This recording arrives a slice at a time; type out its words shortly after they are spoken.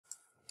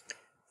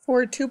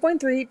For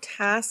 2.3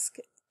 task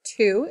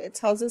 2, it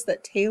tells us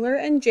that Taylor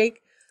and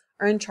Jake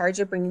are in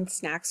charge of bringing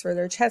snacks for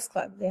their chess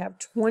club. They have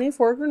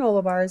 24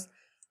 granola bars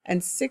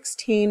and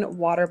 16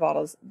 water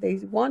bottles. They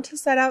want to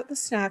set out the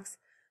snacks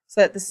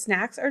so that the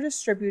snacks are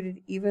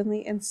distributed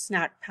evenly in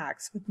snack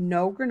packs with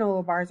no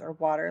granola bars or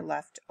water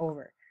left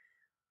over.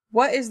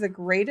 What is the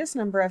greatest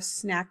number of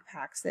snack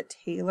packs that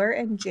Taylor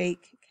and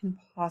Jake can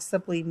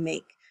possibly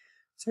make?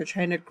 So we're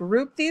trying to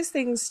group these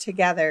things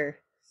together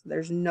so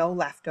there's no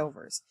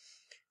leftovers.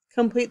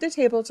 Complete the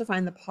table to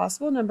find the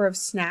possible number of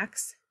snack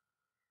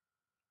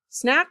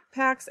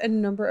packs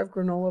and number of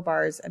granola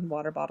bars and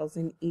water bottles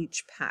in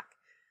each pack.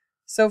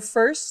 So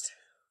first,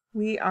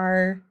 we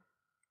are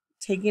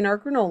taking our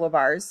granola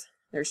bars.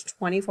 There's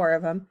 24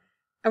 of them.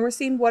 And we're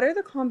seeing what are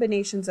the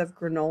combinations of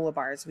granola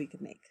bars we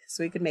could make.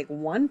 So we could make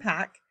one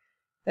pack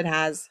that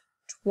has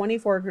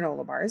 24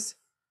 granola bars.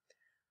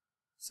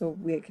 So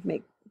we could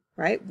make,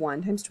 right,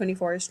 1 times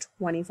 24 is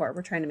 24.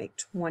 We're trying to make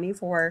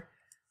 24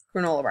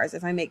 granola bars.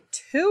 If I make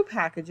 2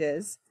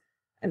 packages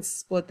and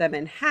split them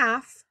in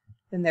half,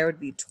 then there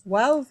would be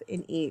 12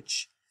 in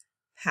each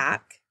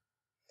pack.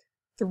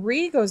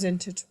 3 goes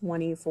into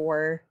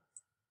 24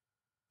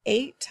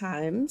 8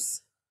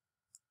 times.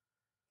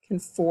 Can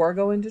 4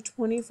 go into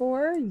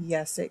 24?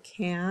 Yes, it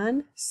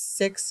can.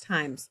 6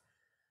 times.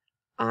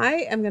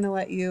 I am going to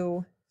let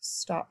you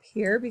stop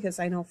here because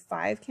I know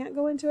 5 can't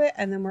go into it,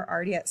 and then we're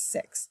already at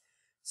 6.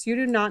 So you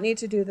do not need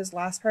to do this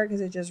last part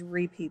because it just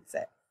repeats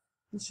it.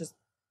 It's just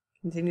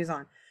continues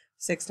on.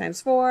 6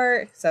 times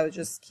 4, so it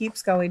just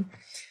keeps going.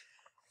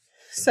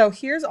 So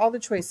here's all the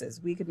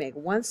choices. We could make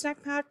 1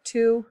 snack pack,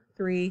 2,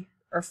 3,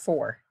 or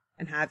 4,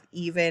 and have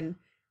even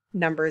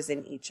numbers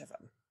in each of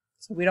them.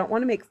 So we don't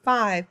want to make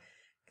 5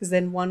 because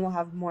then one will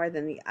have more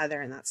than the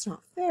other, and that's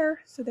not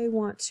fair. So they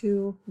want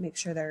to make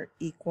sure they're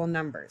equal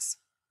numbers.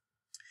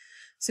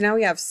 So now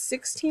we have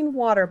 16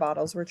 water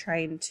bottles we're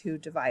trying to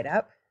divide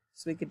up.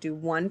 So we could do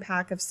 1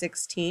 pack of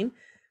 16.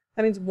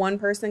 That means one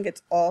person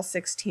gets all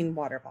 16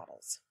 water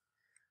bottles.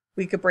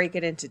 We could break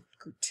it into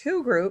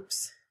 2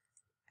 groups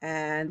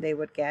and they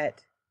would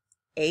get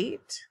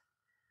 8.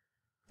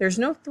 There's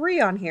no 3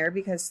 on here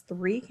because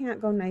 3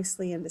 can't go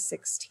nicely into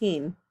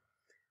 16.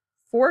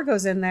 4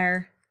 goes in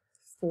there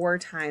 4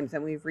 times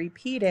and we've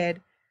repeated,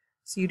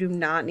 so you do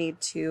not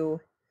need to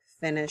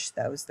finish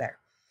those there.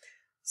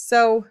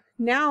 So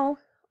now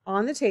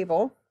on the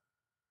table,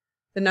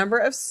 the number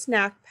of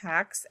snack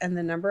packs and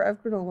the number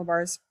of granola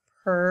bars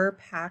per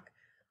pack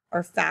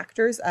are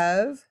factors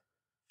of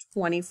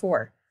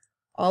 24.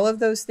 All of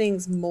those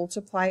things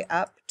multiply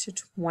up to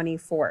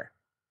 24.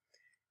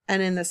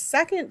 And in the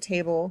second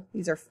table,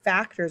 these are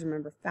factors.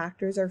 Remember,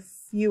 factors are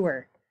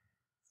fewer.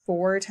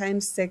 4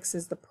 times 6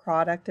 is the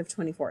product of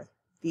 24.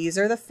 These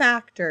are the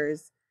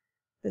factors.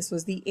 This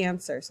was the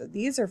answer. So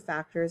these are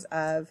factors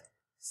of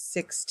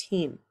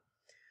 16.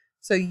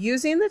 So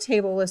using the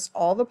table, list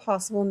all the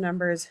possible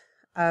numbers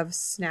of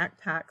snack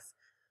packs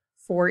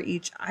for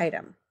each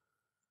item.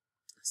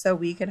 So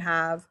we could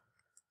have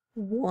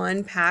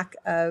 1 pack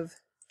of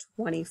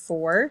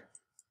 24,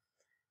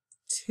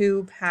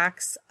 2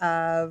 packs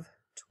of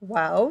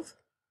 12.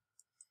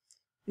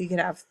 We could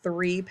have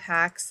 3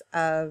 packs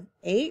of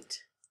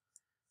 8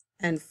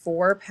 and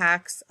 4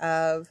 packs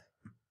of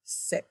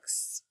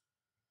 6.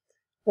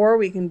 Or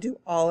we can do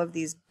all of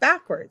these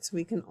backwards.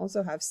 We can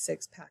also have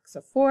 6 packs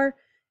of 4,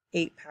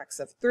 8 packs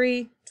of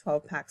 3,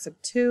 12 packs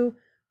of 2,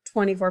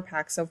 24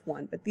 packs of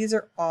 1. But these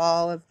are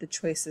all of the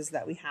choices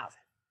that we have.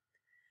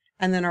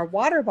 And then our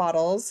water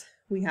bottles,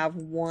 we have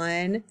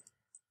 1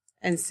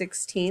 and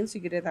 16. So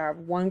you could either have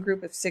 1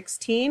 group of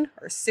 16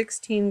 or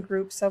 16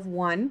 groups of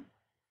 1.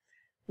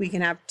 We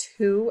can have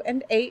 2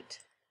 and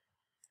 8,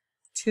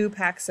 2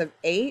 packs of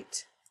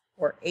 8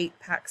 or 8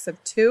 packs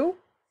of 2,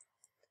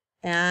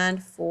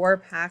 and 4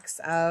 packs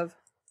of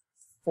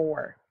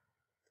 4.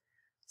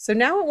 So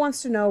now it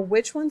wants to know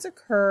which ones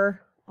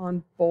occur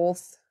on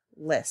both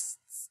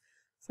lists.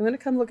 So I'm going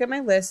to come look at my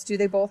list. Do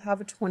they both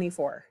have a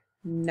 24?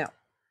 No.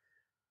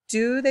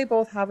 Do they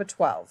both have a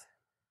 12?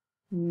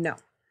 No.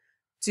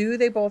 Do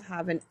they both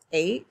have an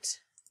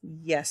 8?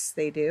 Yes,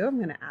 they do. I'm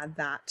going to add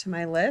that to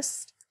my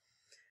list.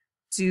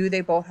 Do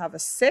they both have a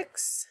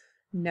 6?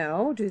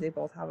 No. Do they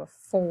both have a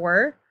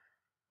 4?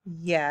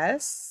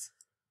 Yes.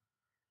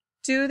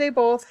 Do they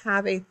both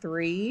have a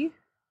 3?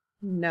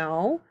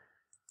 No.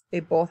 They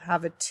both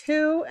have a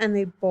 2 and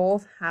they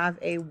both have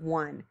a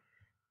 1.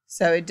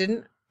 So it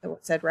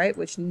said, right,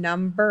 which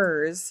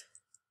numbers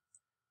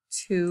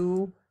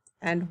 2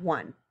 and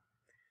 1.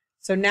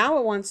 So now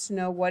it wants to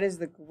know what is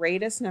the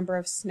greatest number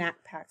of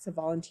snack packs a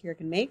volunteer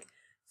can make.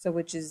 So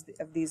which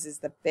of these is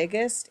the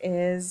biggest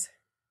is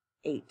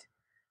 8.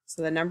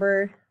 So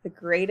the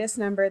greatest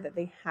number that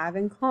they have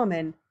in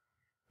common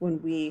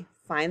when we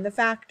find the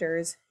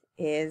factors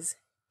is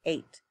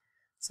 8.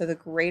 So the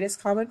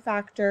greatest common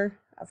factor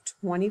of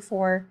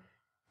 24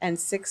 and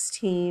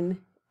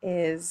 16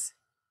 is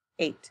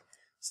 8.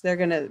 So they're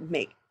going to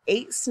make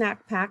 8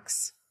 snack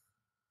packs.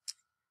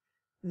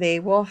 They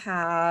will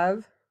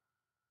have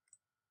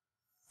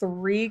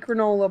 3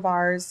 granola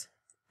bars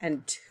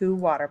and 2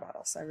 water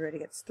bottles. So everybody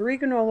gets 3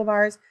 granola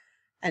bars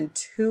and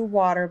 2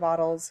 water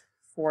bottles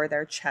for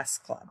their chess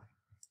club.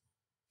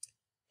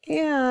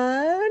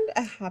 And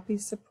a happy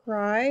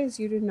surprise,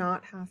 you do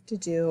not have to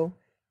do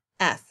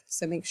F.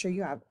 So make sure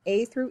you have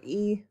A through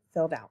E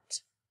filled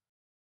out.